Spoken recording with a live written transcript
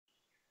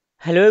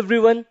Hello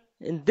everyone.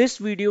 In this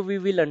video we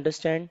will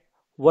understand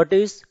what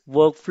is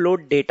workflow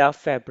data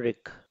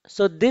fabric.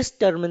 So this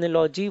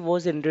terminology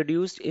was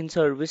introduced in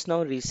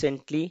ServiceNow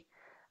recently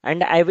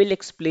and I will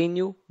explain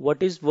you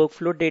what is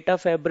workflow data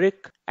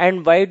fabric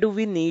and why do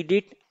we need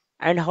it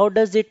and how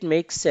does it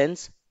make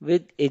sense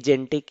with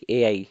agentic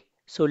AI.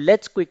 So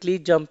let's quickly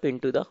jump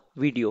into the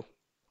video.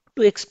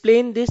 To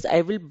explain this,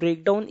 I will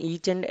break down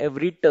each and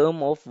every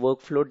term of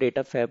workflow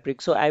data fabric.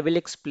 So I will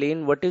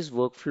explain what is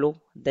workflow,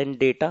 then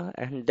data,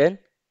 and then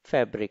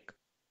fabric.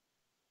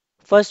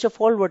 First of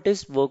all, what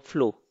is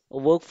workflow? A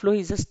workflow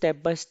is a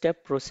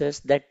step-by-step process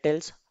that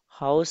tells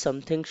how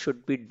something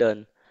should be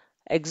done.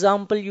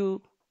 Example,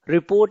 you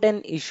report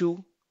an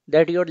issue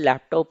that your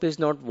laptop is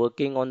not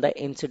working on the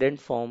incident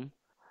form.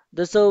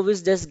 The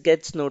service desk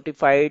gets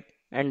notified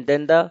and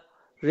then the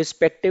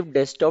respective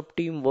desktop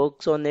team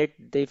works on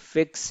it, they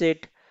fix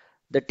it,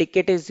 the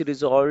ticket is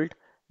resolved,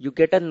 you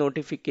get a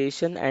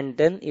notification and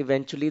then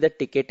eventually the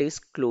ticket is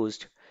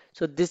closed.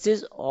 So this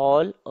is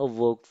all a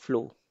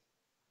workflow.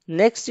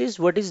 Next is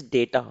what is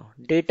data?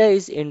 Data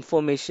is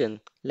information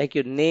like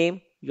your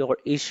name, your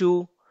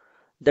issue,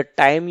 the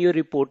time you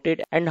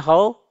reported, and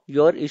how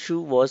your issue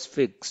was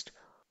fixed.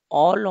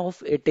 All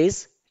of it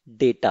is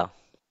data.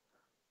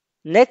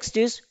 Next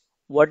is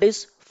what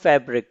is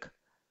fabric?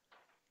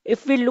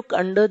 If we look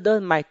under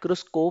the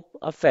microscope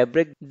of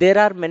fabric, there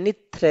are many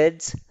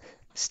threads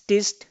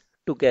stitched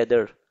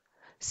together.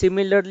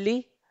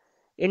 Similarly,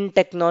 in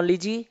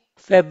technology,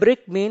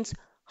 fabric means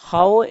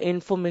how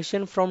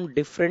information from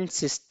different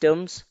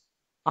systems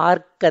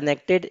are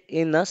connected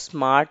in a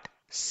smart,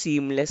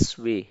 seamless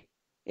way.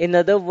 In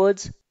other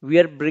words, we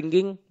are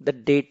bringing the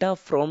data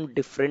from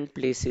different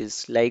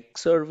places like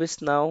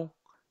ServiceNow,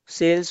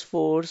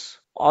 Salesforce,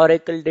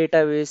 Oracle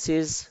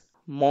databases,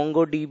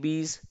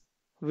 MongoDBs.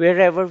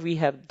 Wherever we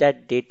have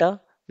that data,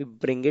 we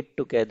bring it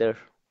together.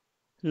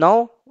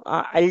 Now,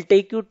 I'll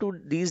take you to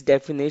these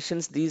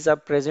definitions. These are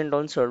present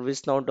on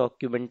ServiceNow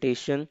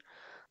documentation.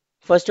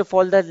 First of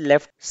all, the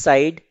left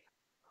side,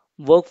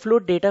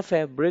 Workflow Data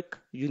Fabric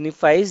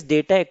unifies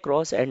data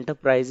across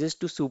enterprises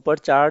to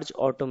supercharge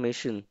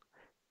automation.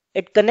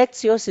 It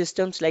connects your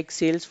systems like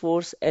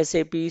Salesforce,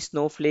 SAP,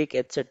 Snowflake,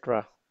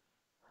 etc.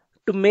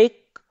 To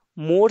make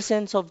more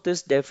sense of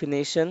this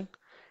definition,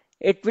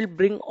 it will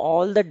bring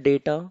all the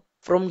data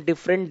from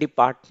different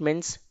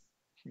departments,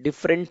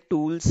 different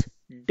tools,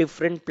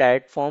 different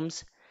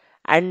platforms,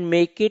 and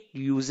make it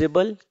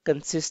usable,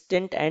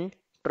 consistent, and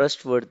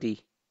trustworthy.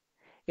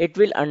 It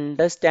will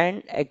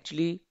understand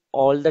actually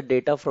all the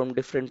data from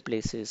different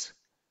places.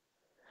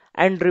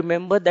 And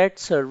remember that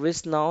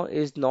ServiceNow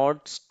is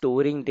not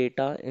storing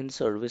data in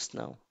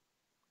ServiceNow.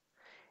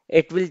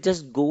 It will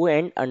just go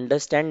and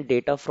understand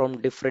data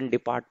from different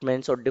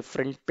departments or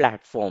different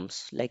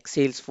platforms like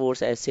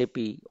Salesforce,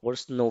 SAP, or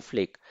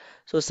Snowflake.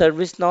 So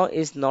ServiceNow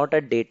is not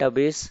a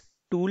database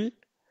tool,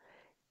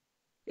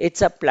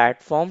 it's a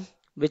platform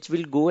which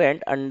will go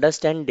and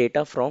understand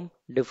data from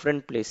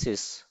different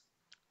places.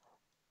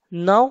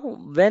 Now,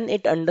 when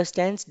it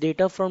understands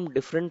data from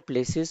different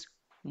places,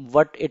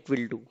 what it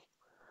will do?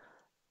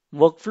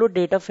 Workflow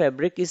Data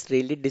Fabric is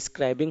really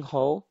describing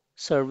how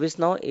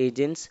ServiceNow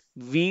agents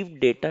weave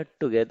data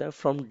together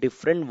from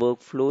different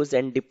workflows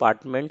and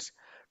departments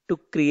to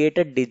create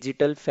a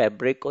digital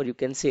fabric, or you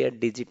can say a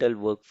digital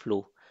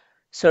workflow.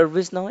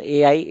 ServiceNow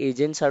AI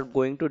agents are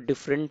going to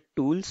different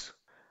tools,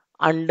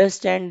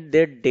 understand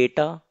their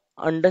data,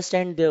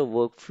 understand their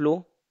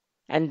workflow,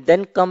 and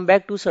then come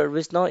back to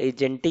ServiceNow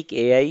agentic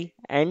AI,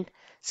 and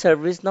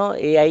ServiceNow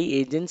AI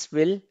agents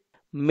will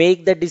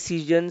make the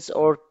decisions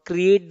or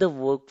create the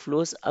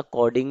workflows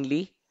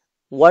accordingly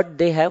what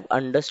they have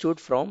understood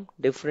from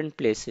different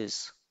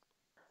places.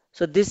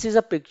 So this is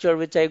a picture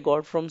which I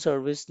got from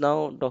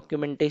ServiceNow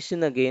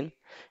documentation again.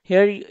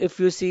 Here if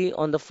you see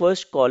on the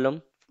first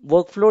column,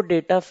 workflow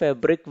data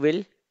fabric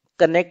will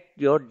connect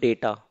your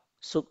data.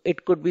 So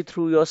it could be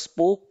through your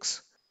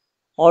spokes,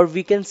 or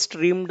we can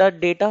stream that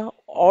data,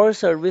 or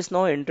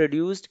ServiceNow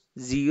introduced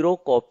zero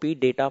copy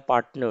data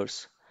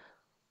partners.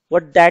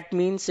 What that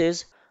means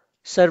is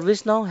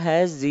ServiceNow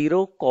has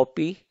zero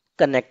copy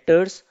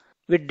connectors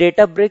with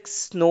Databricks,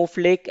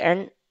 Snowflake,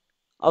 and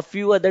a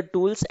few other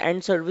tools,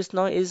 and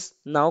ServiceNow is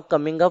now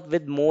coming up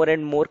with more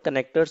and more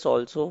connectors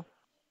also.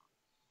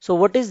 So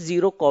what is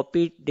zero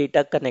copy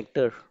data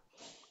connector?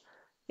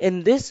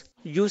 In this,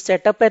 you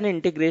set up an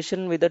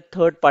integration with a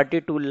third party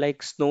tool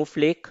like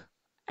Snowflake,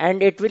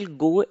 and it will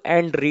go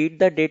and read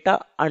the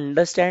data,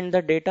 understand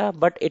the data,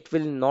 but it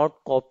will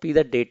not copy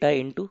the data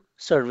into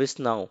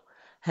ServiceNow.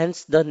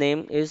 Hence, the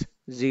name is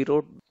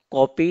zero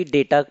copy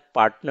data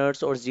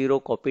partners or zero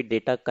copy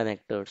data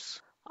connectors.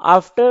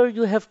 After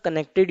you have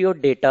connected your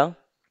data,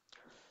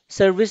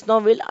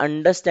 ServiceNow will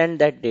understand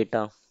that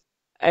data.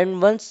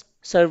 And once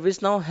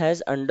ServiceNow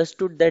has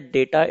understood that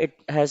data, it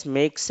has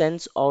make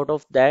sense out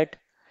of that,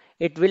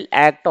 it will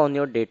act on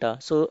your data.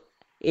 So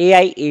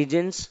AI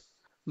agents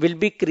will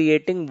be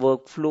creating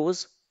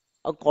workflows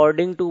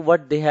according to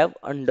what they have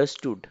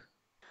understood.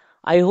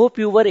 I hope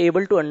you were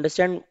able to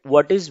understand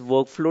what is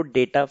workflow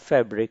data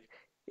fabric.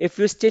 If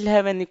you still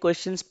have any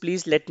questions,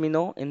 please let me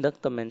know in the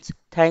comments.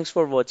 Thanks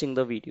for watching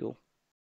the video.